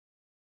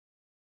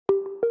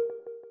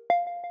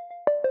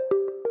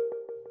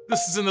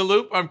This is In the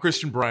Loop. I'm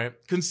Christian Bryant.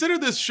 Consider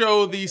this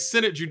show the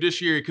Senate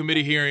Judiciary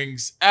Committee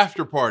hearings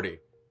after party.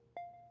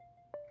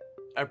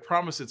 I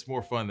promise it's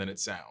more fun than it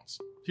sounds.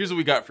 Here's what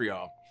we got for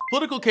y'all.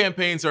 Political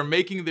campaigns are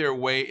making their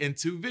way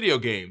into video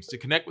games to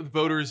connect with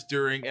voters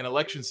during an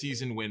election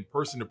season when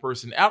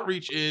person-to-person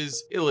outreach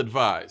is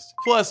ill-advised.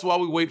 Plus,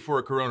 while we wait for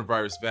a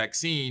coronavirus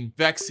vaccine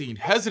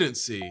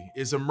hesitancy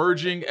is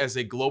emerging as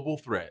a global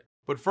threat.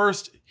 But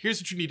first,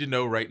 here's what you need to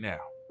know right now.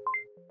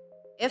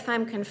 If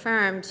I'm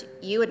confirmed,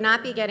 you would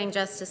not be getting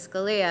Justice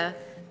Scalia,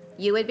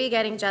 you would be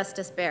getting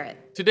Justice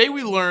Barrett. Today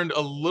we learned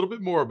a little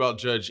bit more about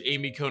Judge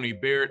Amy Coney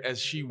Barrett as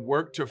she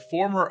worked to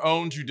form her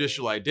own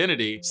judicial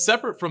identity,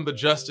 separate from the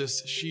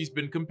justice she's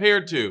been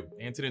compared to,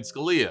 Antonin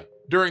Scalia.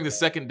 During the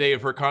second day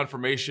of her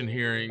confirmation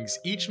hearings,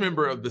 each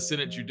member of the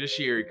Senate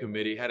Judiciary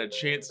Committee had a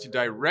chance to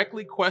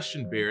directly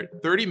question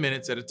Barrett 30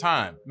 minutes at a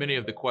time. Many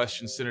of the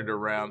questions centered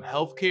around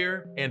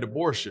healthcare and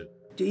abortion.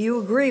 Do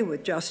you agree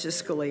with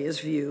Justice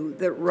Scalia's view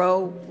that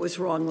Roe was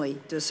wrongly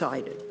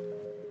decided?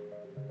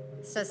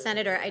 So,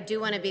 Senator, I do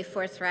want to be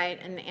forthright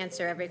and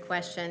answer every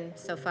question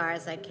so far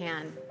as I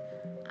can.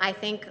 I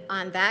think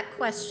on that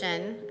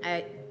question,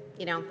 I'm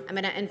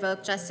going to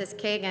invoke Justice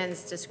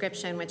Kagan's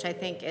description, which I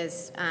think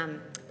is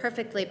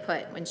perfectly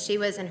put. When she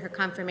was in her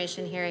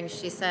confirmation hearing,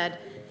 she said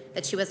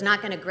that she was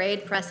not going to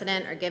grade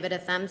precedent or give it a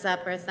thumbs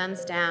up or a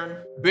thumbs down.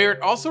 Barrett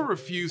also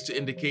refused to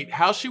indicate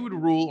how she would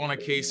rule on a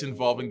case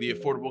involving the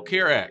Affordable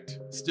Care Act.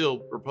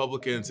 Still,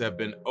 Republicans have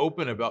been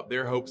open about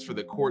their hopes for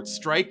the court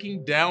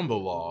striking down the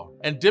law,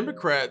 and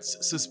Democrats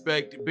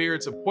suspect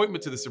Barrett's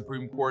appointment to the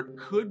Supreme Court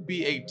could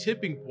be a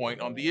tipping point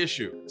on the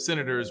issue.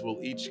 Senators will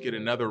each get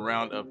another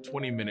round of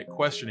 20-minute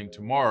questioning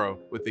tomorrow,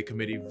 with the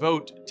committee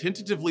vote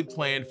tentatively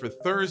planned for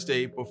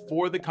Thursday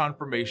before the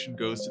confirmation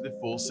goes to the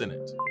full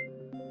Senate.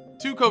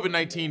 2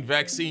 COVID-19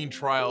 vaccine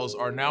trials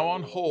are now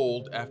on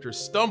hold after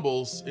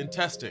stumbles in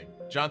testing.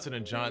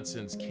 Johnson &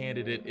 Johnson's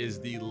candidate is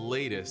the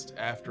latest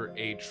after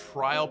a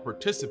trial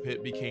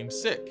participant became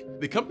sick.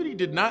 The company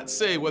did not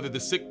say whether the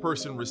sick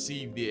person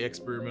received the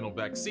experimental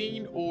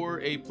vaccine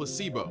or a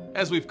placebo.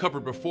 As we've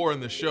covered before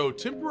in the show,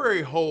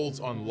 temporary holds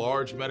on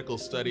large medical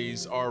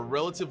studies are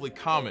relatively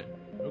common.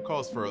 No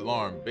cause for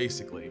alarm,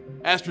 basically.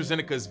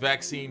 AstraZeneca's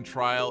vaccine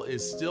trial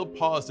is still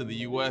paused in the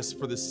US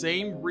for the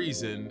same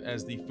reason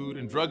as the Food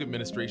and Drug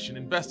Administration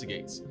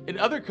investigates. In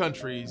other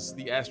countries,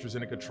 the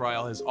AstraZeneca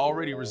trial has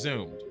already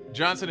resumed.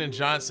 Johnson &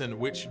 Johnson,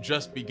 which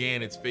just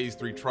began its phase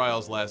 3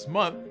 trials last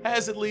month,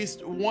 has at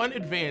least one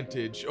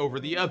advantage over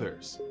the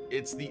others.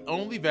 It's the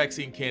only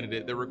vaccine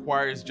candidate that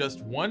requires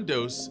just one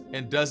dose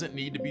and doesn't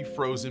need to be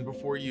frozen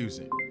before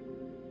using.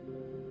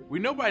 We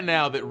know by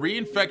now that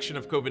reinfection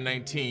of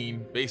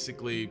COVID-19,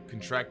 basically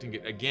contracting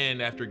it again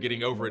after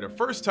getting over it a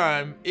first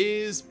time,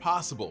 is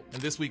possible.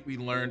 And this week we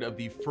learned of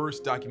the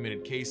first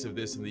documented case of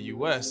this in the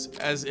US,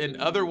 as an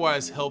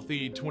otherwise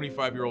healthy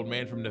 25-year-old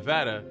man from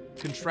Nevada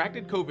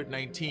contracted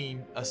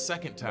COVID-19 a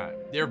second time.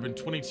 There have been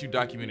 22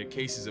 documented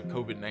cases of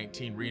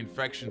COVID-19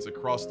 reinfections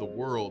across the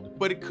world,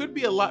 but it could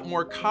be a lot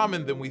more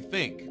common than we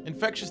think.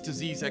 Infectious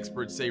disease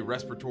experts say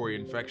respiratory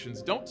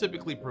infections don't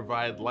typically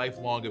provide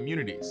lifelong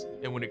immunities.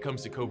 And when it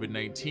comes to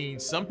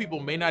COVID-19, some people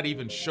may not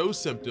even show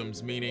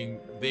symptoms, meaning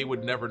they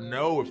would never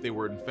know if they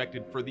were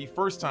infected for the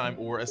first time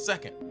or a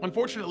second.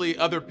 Unfortunately,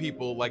 other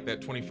people, like that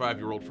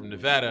 25-year-old from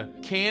Nevada,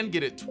 can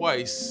get it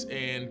twice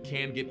and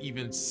can get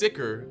even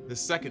sicker the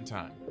second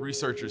time.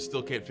 Researchers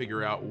still can't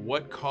figure out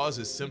what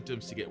causes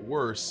symptoms to get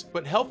worse,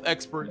 but health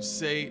experts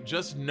say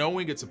just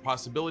knowing it's a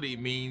possibility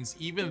means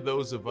even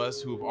those of us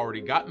who have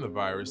already gotten the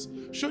virus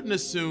shouldn't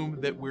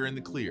assume that we're in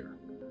the clear.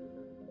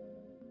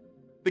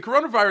 The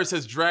coronavirus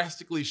has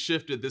drastically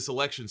shifted this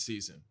election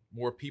season.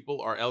 More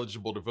people are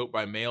eligible to vote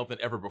by mail than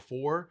ever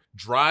before.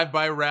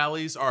 Drive-by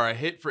rallies are a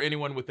hit for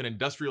anyone with an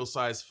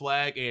industrial-sized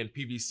flag and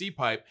PVC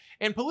pipe,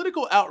 and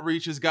political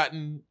outreach has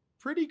gotten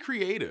pretty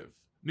creative.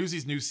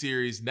 Newsy's new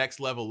series, Next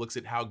Level, looks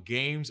at how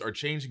games are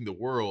changing the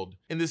world.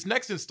 In this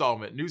next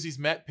installment, Newsy's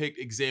Matt Pick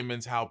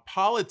examines how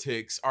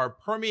politics are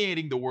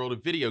permeating the world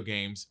of video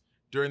games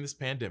during this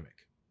pandemic.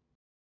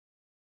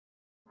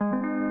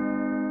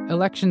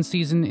 Election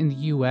season in the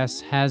US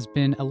has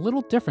been a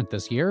little different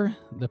this year.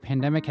 The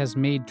pandemic has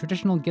made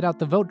traditional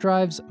get-out-the-vote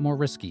drives more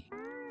risky,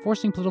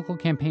 forcing political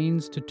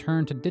campaigns to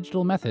turn to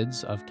digital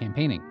methods of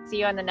campaigning. See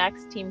you on the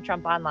next Team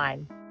Trump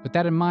Online. With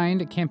that in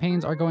mind,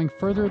 campaigns are going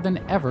further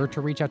than ever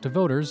to reach out to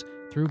voters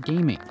through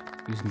gaming,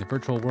 using the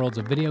virtual worlds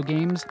of video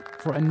games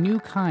for a new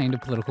kind of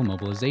political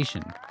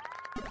mobilization.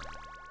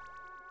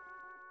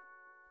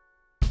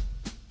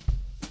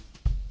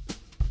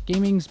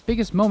 Gaming's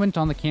biggest moment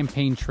on the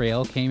campaign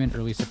trail came in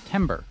early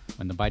September,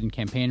 when the Biden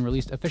campaign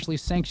released officially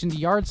sanctioned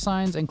yard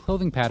signs and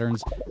clothing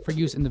patterns for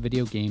use in the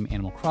video game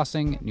Animal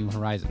Crossing: New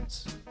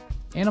Horizons.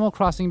 Animal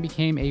Crossing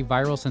became a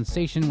viral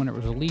sensation when it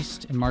was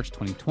released in March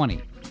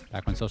 2020,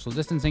 back when social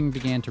distancing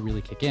began to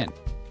really kick in.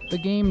 The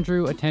game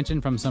drew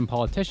attention from some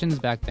politicians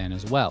back then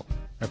as well.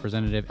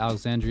 Representative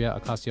Alexandria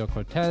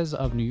Ocasio-Cortez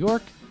of New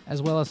York,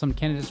 as well as some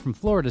candidates from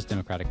Florida's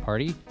Democratic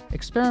Party,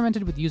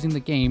 experimented with using the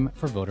game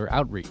for voter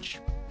outreach.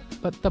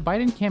 But the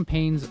Biden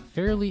campaign's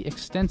fairly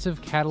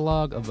extensive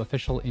catalog of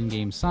official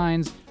in-game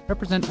signs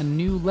represent a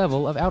new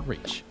level of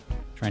outreach,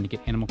 trying to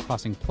get Animal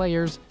Crossing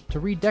players to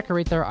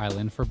redecorate their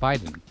island for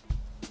Biden.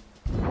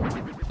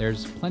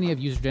 There's plenty of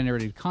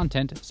user-generated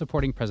content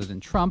supporting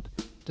President Trump,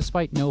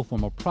 despite no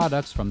formal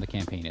products from the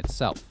campaign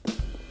itself.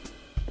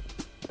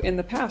 In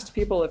the past,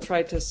 people have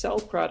tried to sell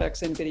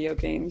products in video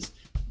games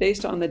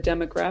based on the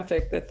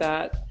demographic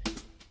that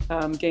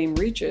game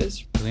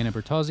reaches. Elena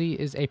Bertozzi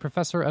is a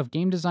professor of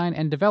game design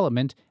and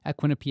development at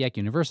Quinnipiac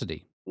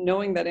University.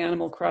 Knowing that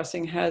Animal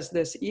Crossing has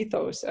this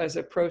ethos as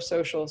a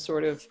pro-social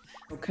sort of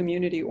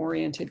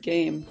community-oriented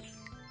game,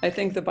 I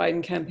think the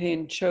Biden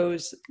campaign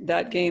chose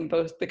that game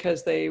both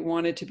because they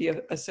wanted to be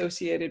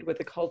associated with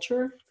the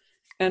culture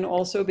and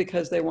also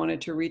because they wanted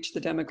to reach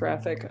the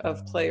demographic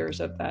of players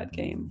of that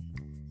game.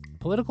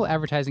 Political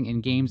advertising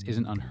in games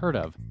isn't unheard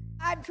of.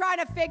 I'm trying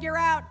to figure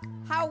out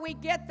how we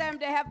get them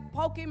to have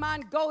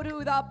Pokemon go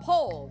to the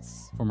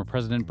polls. Former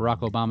President Barack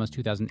Obama's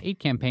 2008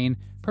 campaign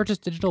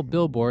purchased digital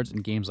billboards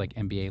in games like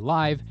NBA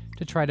Live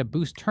to try to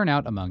boost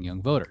turnout among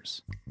young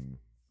voters.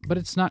 But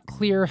it's not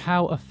clear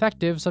how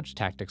effective such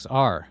tactics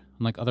are.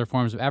 Unlike other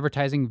forms of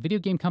advertising, video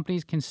game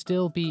companies can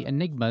still be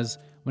enigmas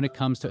when it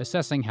comes to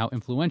assessing how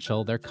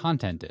influential their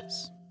content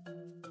is.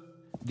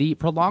 The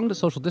prolonged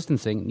social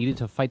distancing needed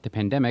to fight the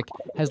pandemic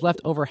has left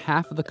over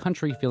half of the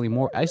country feeling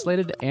more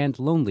isolated and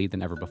lonely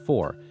than ever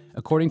before,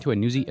 according to a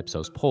Newsy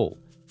Ipsos poll.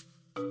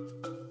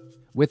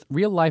 With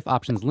real-life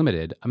options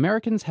limited,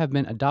 Americans have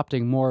been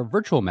adopting more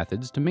virtual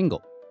methods to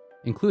mingle,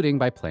 including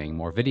by playing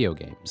more video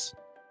games.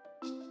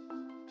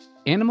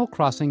 Animal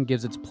Crossing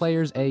gives its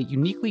players a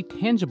uniquely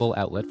tangible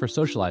outlet for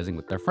socializing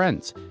with their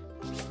friends.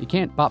 You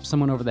can't bop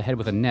someone over the head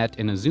with a net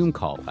in a Zoom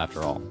call,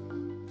 after all.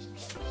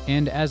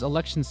 And as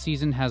election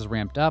season has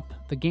ramped up,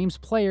 the game's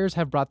players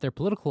have brought their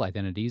political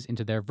identities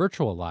into their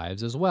virtual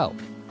lives as well.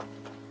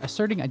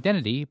 Asserting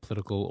identity,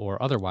 political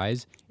or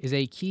otherwise, is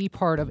a key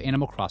part of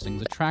Animal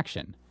Crossing's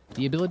attraction.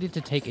 The ability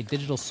to take a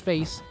digital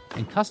space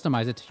and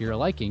customize it to your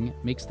liking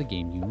makes the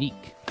game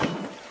unique.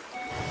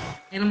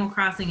 Animal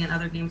Crossing and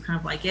other games kind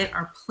of like it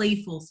are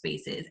playful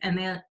spaces, and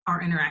they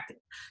are interactive.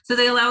 So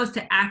they allow us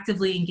to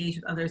actively engage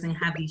with others and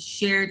have these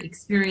shared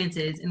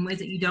experiences in ways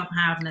that you don't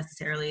have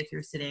necessarily if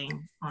you're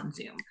sitting on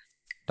Zoom.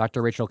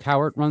 Dr. Rachel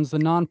Cowart runs the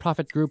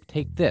nonprofit group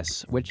Take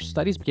This, which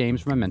studies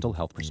games from a mental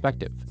health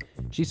perspective.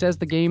 She says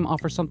the game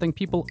offers something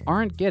people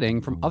aren't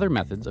getting from other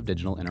methods of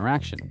digital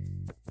interaction.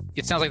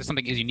 It sounds like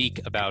something is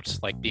unique about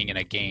being in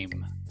a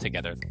game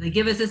together. They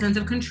give us a sense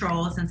of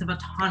control, a sense of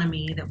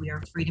autonomy, that we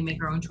are free to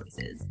make our own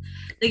choices.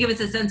 They give us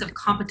a sense of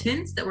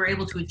competence, that we're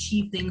able to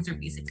achieve things or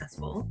be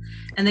successful.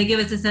 And they give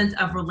us a sense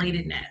of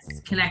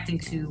relatedness, connecting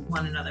to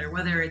one another,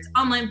 whether it's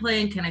online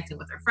play and connecting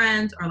with our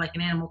friends, or like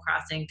in Animal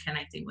Crossing,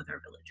 connecting with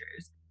our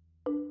villagers.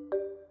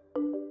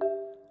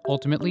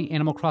 Ultimately,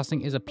 Animal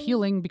Crossing is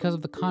appealing because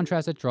of the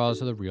contrast it draws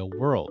to the real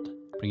world.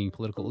 Bringing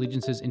political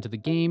allegiances into the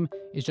game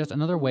is just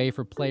another way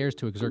for players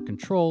to exert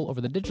control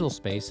over the digital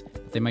space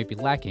that they might be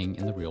lacking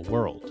in the real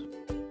world.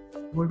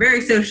 We're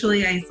very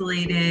socially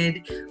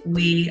isolated.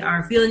 We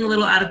are feeling a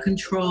little out of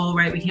control,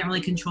 right? We can't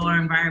really control our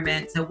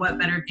environment. So what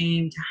better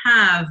game to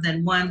have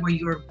than one where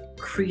you're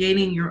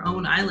creating your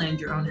own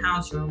island, your own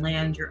house, your own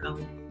land, your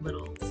own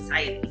little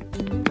society.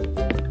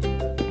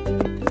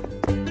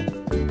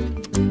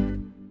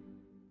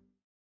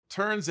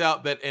 Turns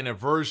out that an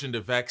aversion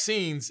to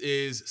vaccines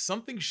is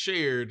something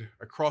shared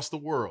across the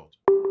world.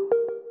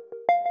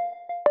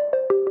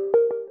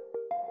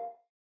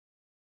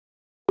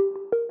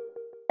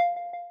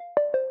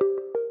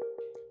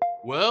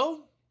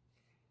 Well,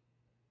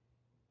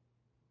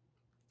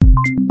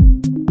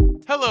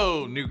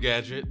 hello, new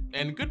gadget,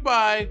 and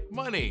goodbye,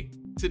 money.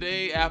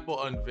 Today,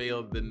 Apple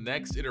unveiled the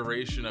next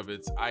iteration of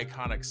its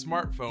iconic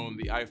smartphone,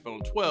 the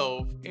iPhone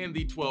 12, and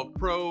the 12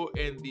 Pro,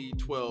 and the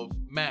 12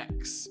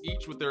 Max,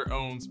 each with their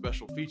own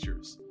special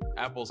features.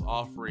 Apple's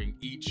offering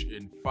each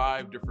in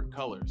 5 different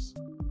colors.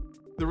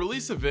 The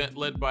release event,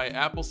 led by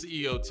Apple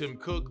CEO Tim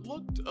Cook,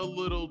 looked a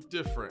little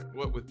different,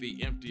 what with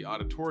the empty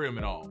auditorium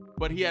and all.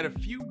 But he had a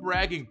few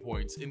bragging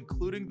points,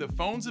 including the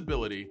phone's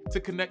ability to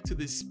connect to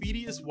the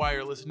speediest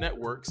wireless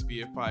networks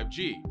via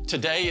 5G.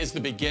 Today is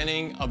the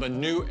beginning of a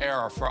new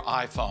era for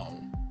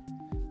iPhone.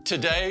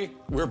 Today,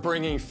 we're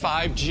bringing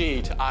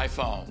 5G to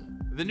iPhone.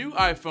 The new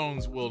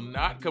iPhones will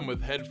not come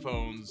with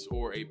headphones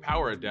or a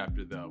power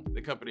adapter though.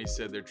 The company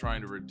said they're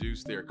trying to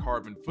reduce their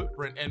carbon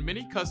footprint, and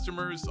many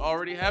customers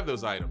already have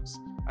those items.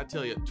 I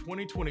tell you,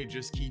 2020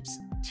 just keeps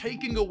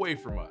taking away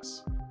from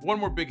us. One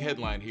more big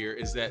headline here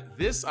is that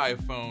this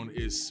iPhone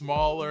is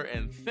smaller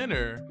and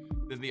thinner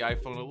than the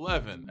iPhone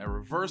 11, a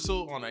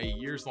reversal on a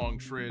years-long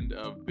trend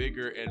of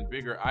bigger and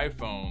bigger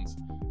iPhones,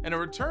 and a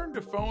return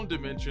to phone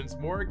dimensions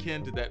more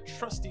akin to that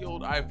trusty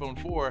old iPhone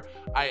 4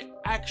 I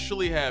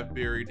actually have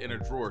buried in a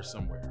drawer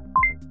somewhere.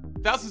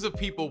 Thousands of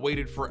people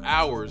waited for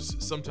hours,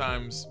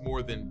 sometimes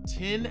more than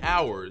 10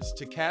 hours,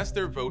 to cast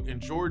their vote in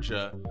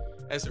Georgia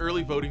as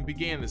early voting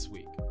began this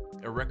week.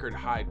 A a record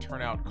high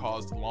turnout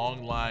caused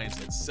long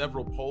lines at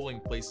several polling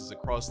places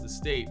across the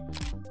state.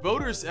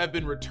 Voters have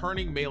been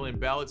returning mail-in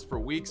ballots for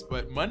weeks,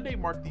 but Monday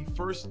marked the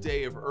first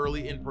day of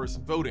early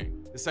in-person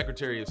voting. The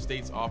Secretary of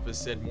State's office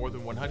said more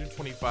than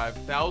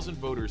 125,000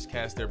 voters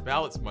cast their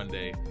ballots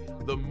Monday,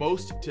 the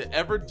most to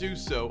ever do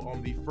so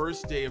on the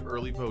first day of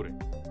early voting.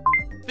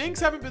 Things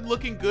haven't been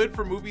looking good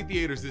for movie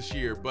theaters this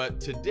year, but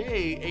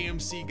today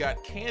AMC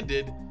got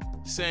candid,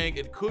 saying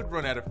it could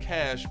run out of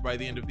cash by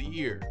the end of the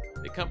year.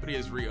 The company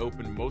has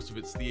reopened most of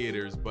its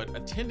theaters, but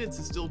attendance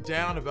is still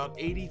down about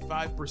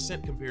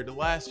 85% compared to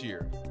last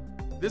year.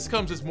 This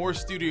comes as more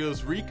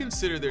studios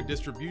reconsider their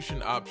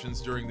distribution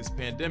options during this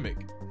pandemic.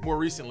 More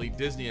recently,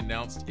 Disney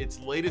announced its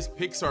latest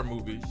Pixar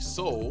movie,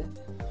 Soul,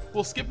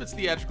 will skip its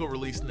theatrical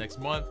release next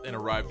month and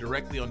arrive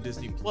directly on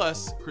Disney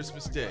Plus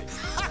Christmas Day.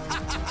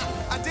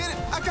 I did it!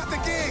 I got the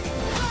gig!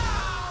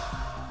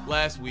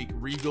 Last week,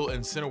 Regal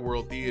and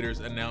Cineworld theaters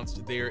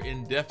announced their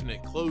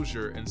indefinite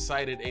closure and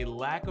cited a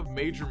lack of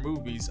major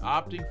movies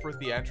opting for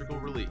theatrical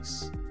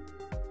release.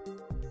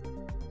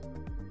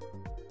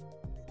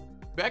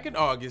 Back in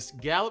August,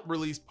 Gallup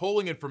released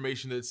polling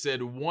information that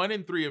said 1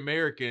 in 3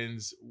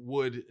 Americans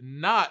would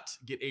not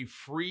get a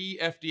free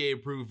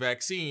FDA-approved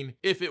vaccine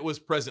if it was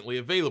presently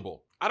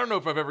available. I don't know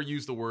if I've ever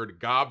used the word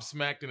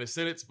gobsmacked in a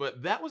sentence,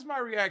 but that was my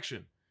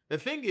reaction. The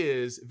thing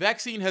is,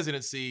 vaccine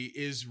hesitancy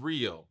is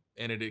real,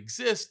 and it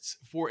exists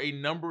for a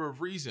number of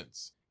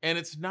reasons, and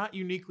it's not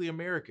uniquely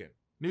American.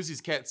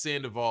 Newsy's Kat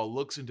Sandoval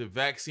looks into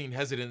vaccine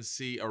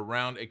hesitancy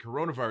around a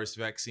coronavirus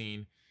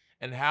vaccine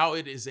and how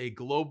it is a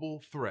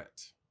global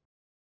threat.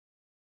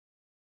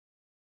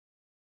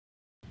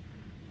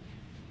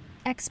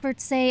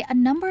 Experts say a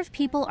number of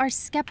people are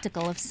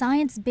skeptical of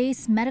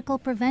science-based medical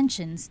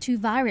preventions to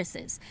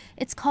viruses.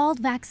 It's called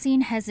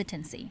vaccine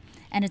hesitancy,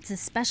 and it's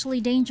especially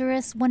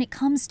dangerous when it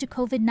comes to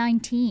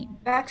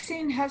COVID-19.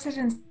 Vaccine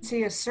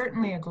hesitancy is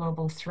certainly a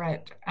global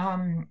threat.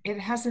 It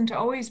hasn't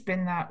always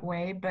been that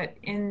way, but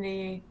in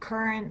the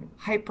current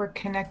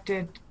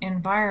hyper-connected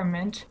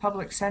environment,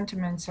 public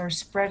sentiments are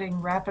spreading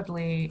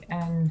rapidly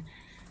and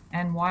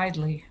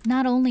widely.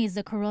 Not only is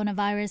the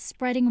coronavirus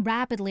spreading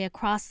rapidly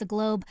across the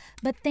globe,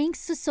 but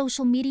thanks to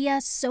social media,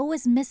 so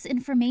is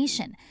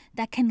misinformation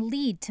that can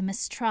lead to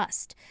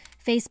mistrust.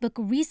 Facebook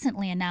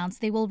recently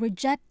announced they will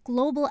reject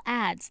global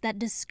ads that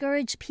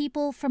discourage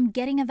people from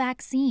getting a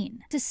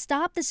vaccine. To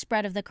stop the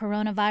spread of the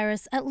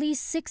coronavirus, at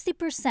least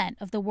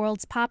 60% of the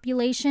world's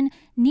population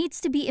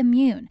needs to be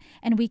immune,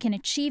 and we can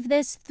achieve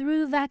this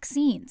through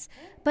vaccines.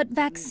 But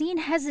vaccine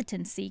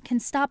hesitancy can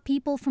stop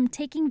people from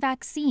taking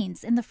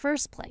vaccines in the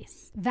first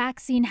place.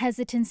 Vaccine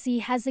hesitancy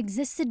has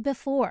existed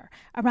before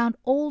around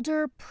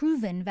older,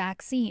 proven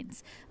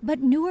vaccines. But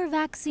newer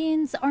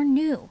vaccines are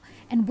new,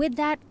 and with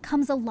that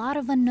comes a lot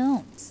of unknowns.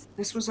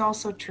 This was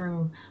also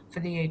true for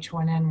the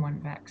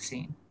H1N1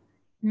 vaccine.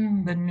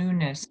 The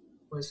newness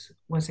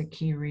was a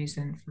key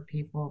reason for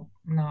people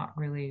not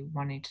really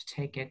wanting to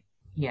take it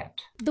yet.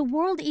 The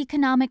World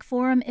Economic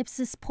Forum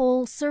Ipsos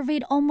poll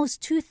surveyed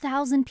almost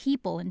 2,000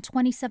 people in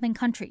 27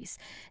 countries.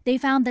 They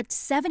found that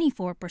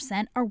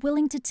 74% are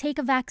willing to take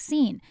a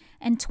vaccine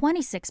and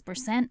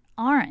 26%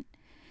 aren't.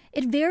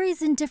 It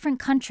varies in different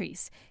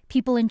countries.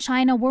 People in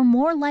China were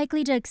more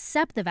likely to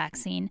accept the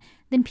vaccine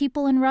than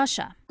people in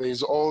Russia. There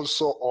is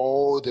also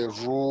all the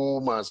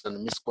rumors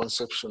and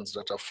misconceptions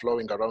that are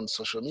flowing around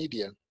social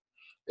media.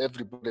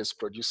 Everybody is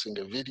producing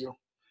a video.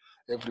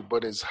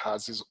 Everybody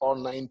has his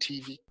online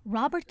TV.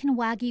 Robert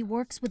Kanwagi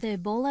works with the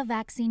Ebola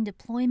vaccine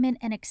deployment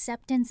and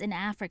acceptance in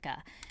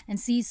Africa and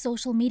sees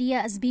social media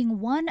as being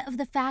one of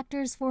the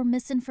factors for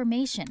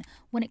misinformation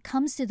when it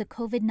comes to the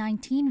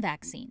COVID-19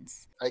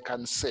 vaccines. I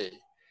can say,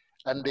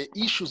 and the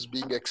issues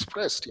being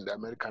expressed in the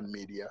American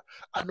media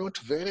are not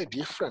very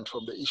different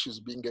from the issues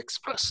being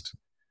expressed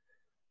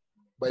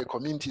by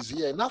communities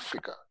here in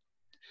Africa.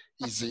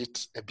 Is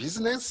it a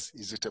business?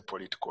 Is it a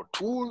political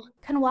tool?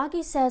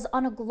 Kanwagi says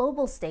on a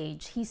global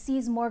stage, he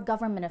sees more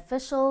government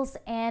officials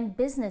and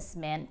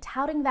businessmen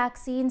touting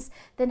vaccines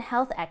than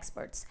health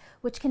experts,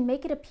 which can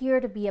make it appear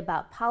to be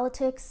about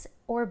politics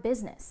or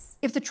business.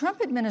 If the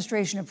Trump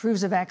administration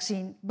approves a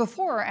vaccine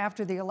before or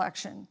after the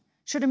election,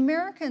 should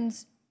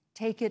Americans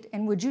take it,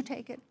 and would you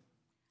take it?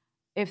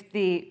 If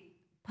the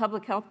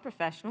public health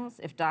professionals,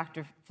 if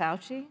Dr.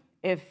 Fauci,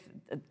 if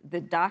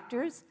the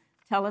doctors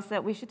tell us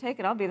that we should take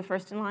it, I'll be the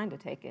first in line to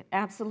take it,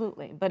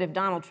 absolutely. But if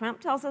Donald Trump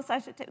tells us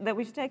that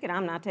we should take it,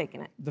 I'm not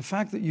taking it. The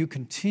fact that you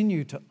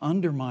continue to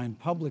undermine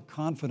public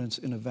confidence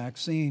in a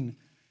vaccine,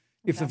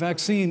 if the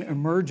vaccine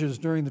emerges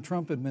during the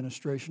Trump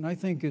administration, I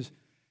think is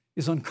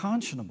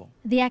unconscionable.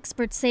 The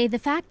experts say the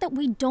fact that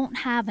we don't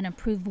have an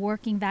approved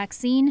working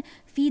vaccine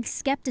feeds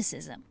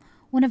skepticism.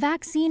 When a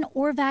vaccine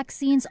or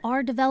vaccines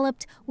are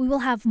developed, we will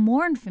have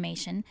more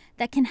information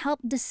that can help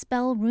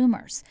dispel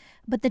rumors.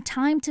 But the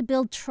time to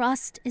build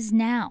trust is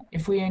now.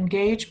 If we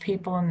engage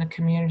people in the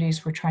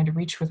communities we're trying to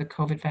reach with a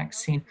COVID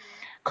vaccine,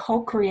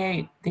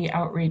 co-create the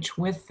outreach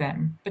with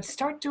them, but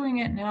start doing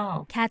it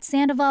now. Kat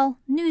Sandoval,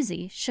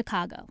 Newsy,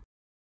 Chicago.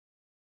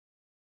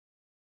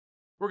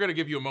 We're going to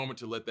give you a moment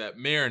to let that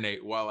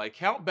marinate while I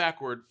count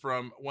backward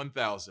from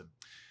 1,000.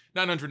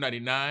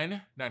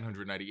 999,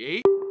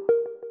 998.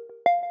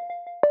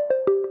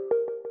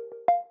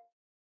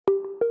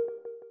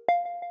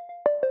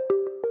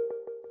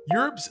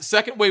 Europe's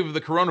second wave of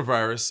the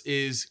coronavirus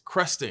is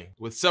cresting,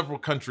 with several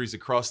countries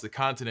across the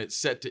continent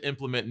set to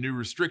implement new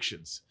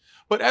restrictions.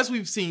 But as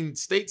we've seen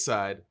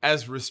stateside,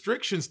 as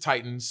restrictions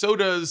tighten, so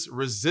does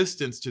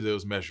resistance to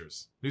those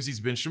measures. Newsy's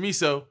Ben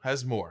Shamiso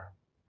has more.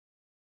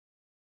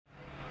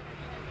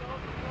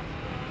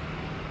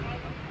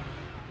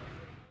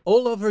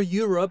 All over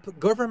Europe,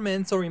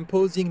 governments are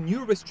imposing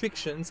new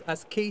restrictions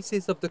as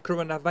cases of the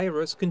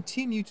coronavirus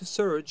continue to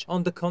surge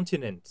on the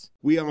continent.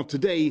 We are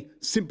today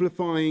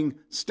simplifying,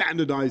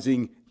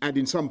 standardizing, and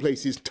in some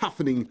places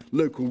toughening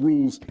local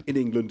rules in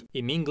England.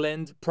 In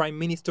England, Prime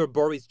Minister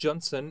Boris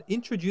Johnson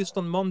introduced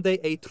on Monday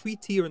a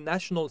three-tier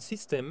national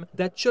system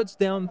that shuts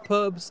down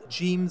pubs,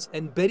 gyms,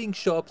 and betting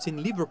shops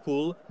in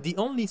Liverpool, the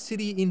only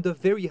city in the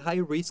very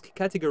high-risk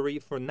category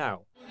for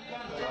now.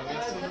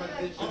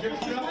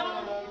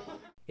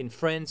 In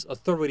France,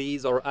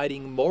 authorities are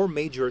adding more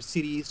major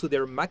cities to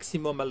their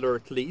maximum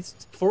alert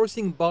list,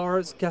 forcing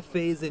bars,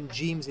 cafés and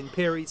gyms in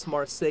Paris,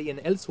 Marseille and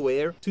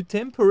elsewhere to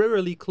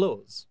temporarily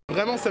close.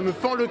 Vraiment, ça me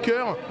fend le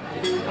cœur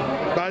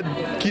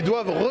qu'ils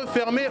doivent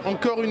refermer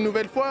encore une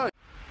nouvelle fois.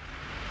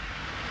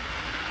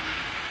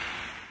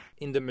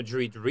 In the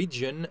Madrid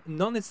region,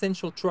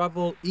 non-essential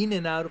travel in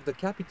and out of the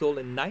capital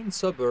and 9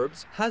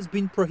 suburbs has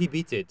been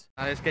prohibited.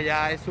 Es que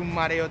ya es un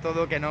mareo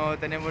todo que no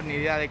tenemos ni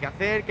idea de qué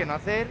hacer, qué no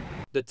hacer.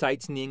 The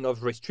tightening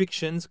of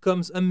restrictions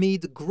comes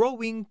amid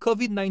growing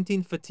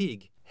COVID-19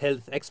 fatigue.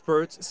 Health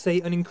experts say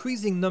an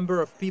increasing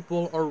number of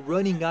people are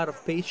running out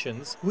of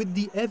patience with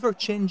the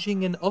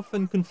ever-changing and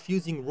often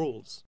confusing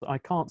rules. I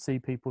can't see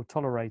people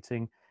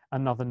tolerating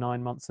another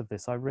 9 months of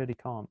this. I really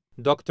can't.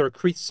 Dr.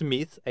 Chris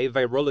Smith, a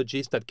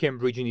virologist at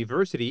Cambridge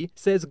University,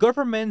 says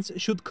governments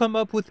should come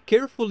up with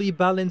carefully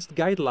balanced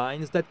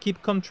guidelines that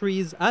keep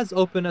countries as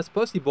open as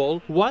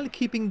possible while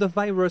keeping the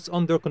virus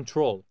under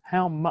control.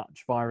 How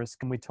much virus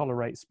can we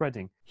tolerate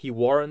spreading? He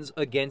warns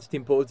against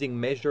imposing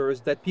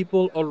measures that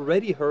people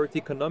already hurt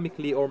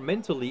economically or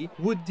mentally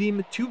would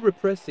deem too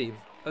repressive,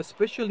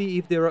 especially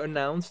if they are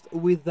announced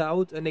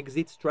without an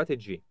exit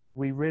strategy.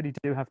 We really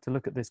do have to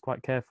look at this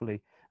quite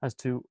carefully as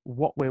to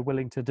what we're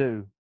willing to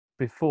do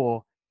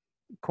before,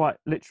 quite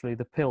literally,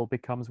 the pill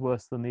becomes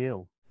worse than the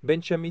ill.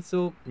 Ben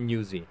Shamiso,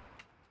 Newsy.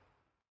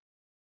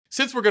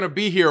 Since we're going to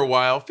be here a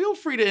while, feel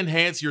free to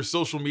enhance your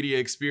social media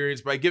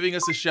experience by giving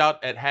us a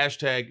shout at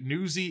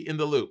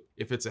 #NewsyInTheLoop.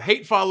 If it's a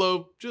hate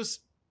follow,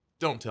 just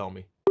don't tell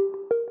me.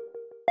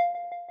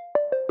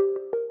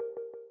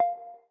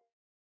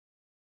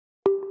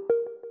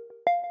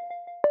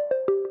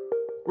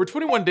 We're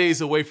 21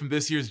 days away from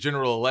this year's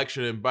general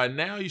election, and by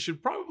now you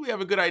should probably have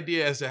a good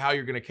idea as to how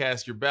you're going to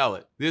cast your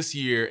ballot. This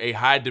year, a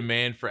high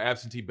demand for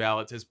absentee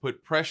ballots has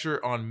put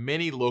pressure on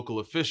many local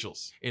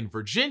officials. In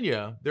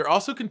Virginia, they're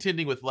also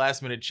contending with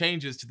last-minute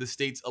changes to the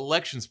state's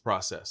elections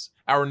process.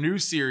 Our new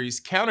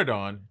series, Counted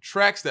On,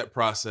 tracks that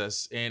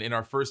process, and in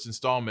our first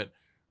installment,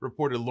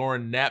 reporter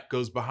Lauren Knapp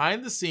goes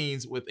behind the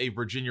scenes with a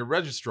Virginia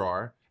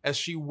registrar as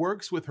she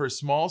works with her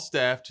small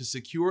staff to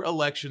secure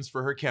elections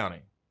for her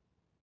county.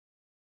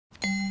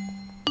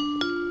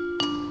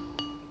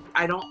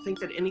 I don't think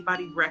that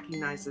anybody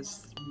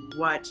recognizes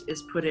what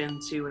is put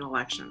into an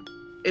election.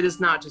 It is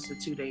not just a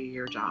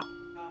 2-day-a-year job.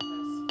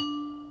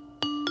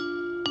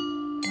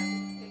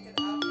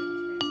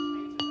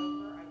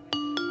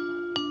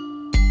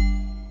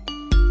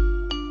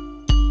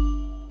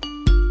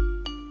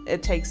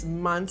 It takes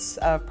months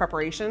of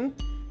preparation,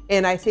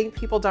 and I think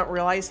people don't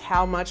realize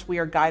how much we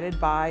are guided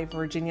by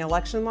Virginia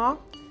election law.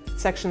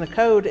 Section of the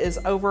code is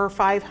over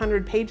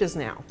 500 pages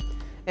now.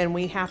 And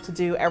we have to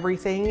do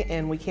everything,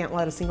 and we can't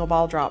let a single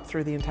ball drop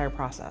through the entire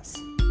process.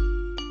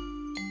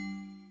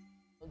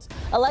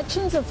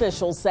 Elections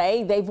officials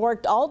say they've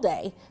worked all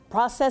day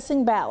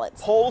processing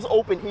ballots. Polls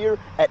open here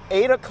at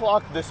 8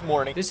 o'clock this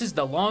morning. This is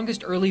the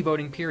longest early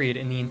voting period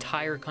in the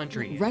entire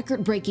country.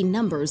 Record-breaking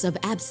numbers of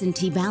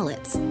absentee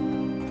ballots.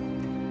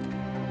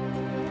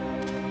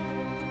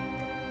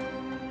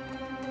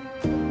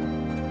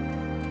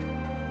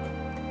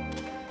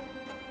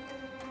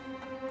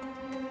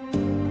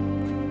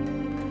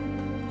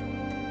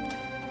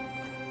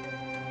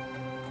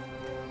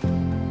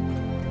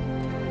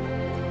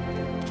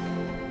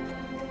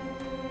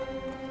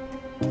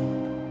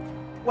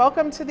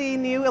 Welcome to the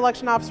new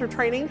election officer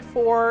training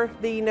for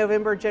the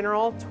November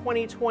general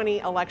 2020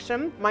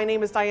 election. My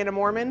name is Diana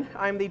Moorman.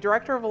 I'm the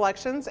Director of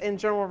Elections and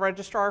General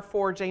Registrar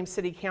for James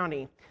City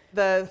County.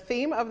 The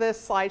theme of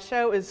this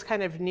slideshow is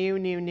kind of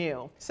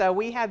new. So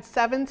we had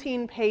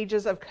 17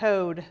 pages of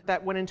code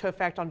that went into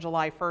effect on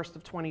July 1st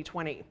of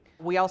 2020.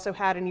 We also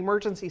had an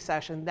emergency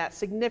session that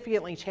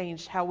significantly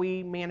changed how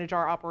we manage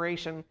our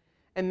operation,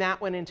 and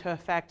that went into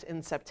effect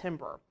in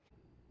September.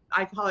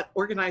 I call it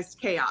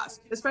organized chaos,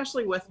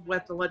 especially with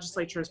what the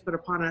legislature has put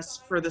upon us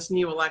for this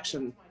new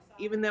election.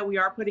 Even though we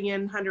are putting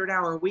in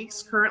 100-hour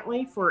weeks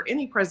currently for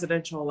any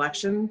presidential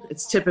election,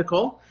 it's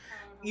typical.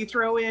 You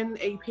throw in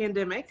a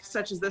pandemic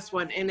such as this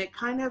one, and it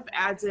kind of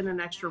adds in an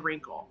extra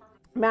wrinkle.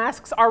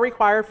 Masks are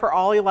required for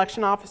all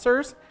election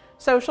officers.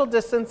 Social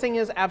distancing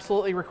is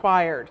absolutely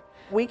required.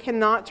 We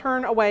cannot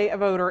turn away a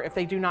voter if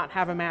they do not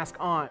have a mask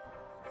on.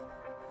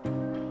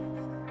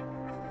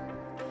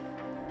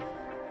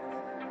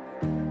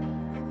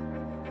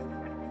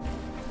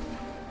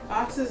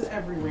 Boxes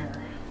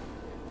everywhere.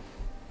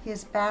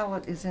 His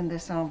ballot is in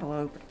this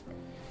envelope,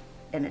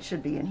 and it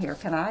should be in here.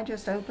 Can I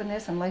just open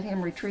this and let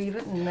him retrieve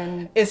it and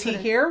then... Is he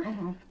here?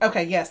 Mm-hmm.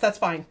 Okay, yes, that's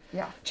fine.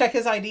 Yeah. Check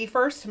his ID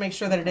first to make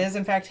sure that it is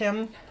in fact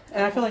him.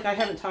 And I feel like I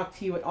haven't talked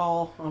to you at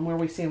all on where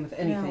we stand with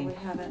anything. No, we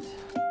haven't.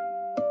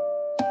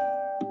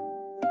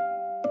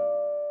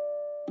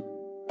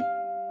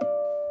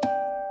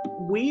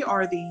 We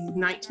are the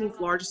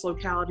 19th largest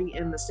locality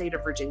in the state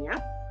of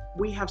Virginia.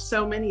 We have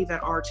so many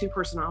that are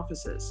two-person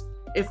offices.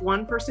 If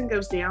one person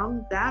goes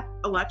down, that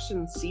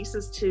election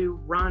ceases to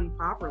run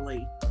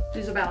properly.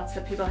 These are ballots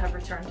that people have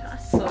returned to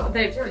us. So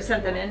they've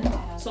sent them in,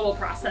 so we'll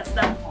process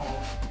them.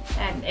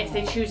 And if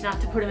they choose not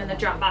to put them in the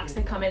drop box,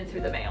 they come in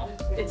through the mail.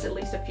 It's at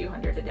least a few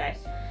hundred a day.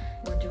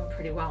 We're doing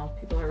pretty well.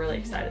 People are really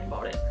excited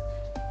about it.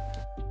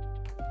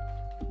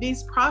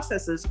 These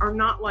processes are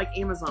not like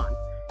Amazon.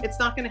 It's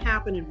not going to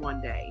happen in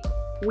one day.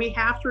 We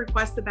have to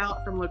request the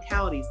ballot from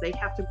localities. They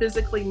have to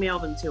physically mail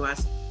them to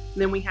us.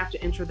 And then we have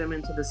to enter them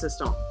into the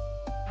system.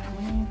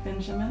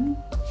 Benjamin?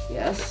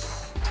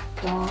 Yes.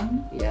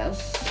 Dawn?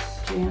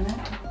 Yes. Janet?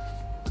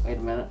 Wait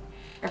a minute.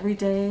 Every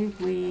day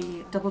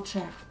we double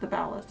check the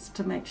ballots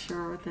to make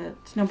sure that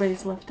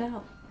nobody's left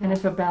out. And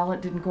if a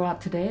ballot didn't go out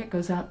today, it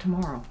goes out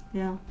tomorrow.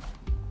 Yeah.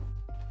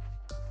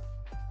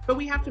 But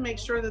we have to make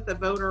sure that the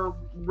voter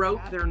wrote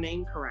their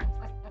name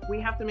correctly. We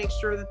have to make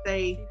sure that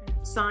they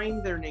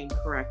signed their name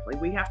correctly.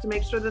 We have to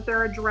make sure that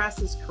their address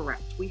is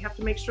correct. We have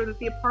to make sure that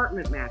the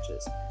apartment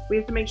matches. We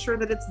have to make sure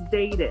that it's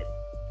dated.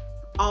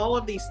 All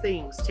of these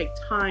things take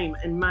time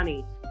and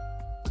money.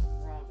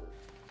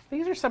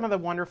 These are some of the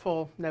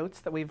wonderful notes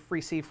that we've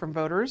received from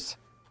voters.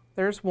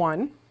 There's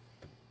one.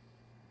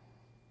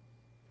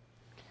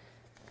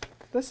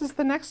 This is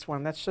the next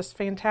one. That's just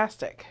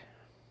fantastic.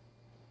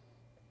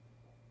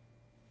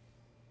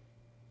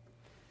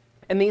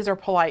 And these are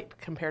polite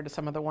compared to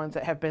some of the ones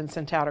that have been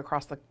sent out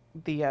across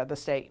the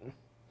state.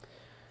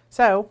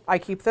 So I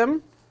keep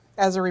them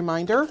as a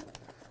reminder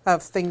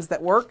of things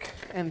that work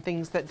and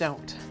things that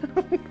don't.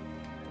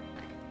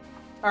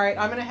 All right,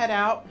 I'm gonna head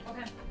out.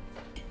 Okay.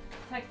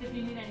 Text if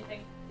you need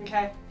anything.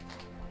 Okay.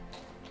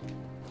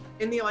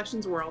 In the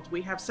elections world,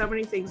 we have so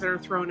many things that are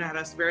thrown at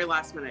us very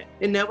last minute,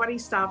 and nobody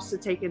stops to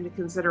take into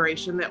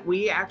consideration that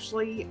we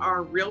actually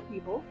are real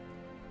people,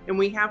 and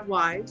we have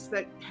lives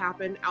that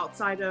happen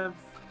outside of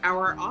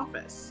our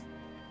office,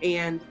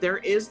 and there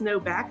is no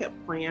backup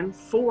plan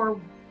for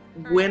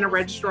when a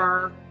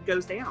registrar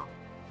goes down.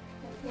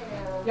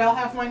 Y'all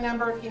have my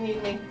number if you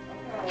need me.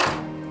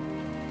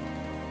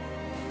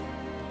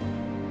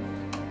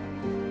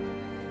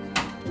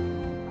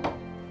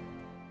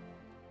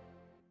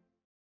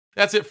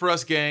 That's it for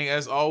us, gang.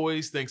 As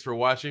always, thanks for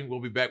watching. We'll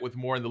be back with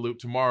more In the Loop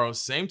tomorrow.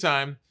 Same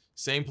time,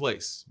 same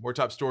place. More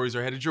top stories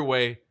are headed your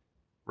way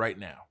right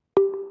now.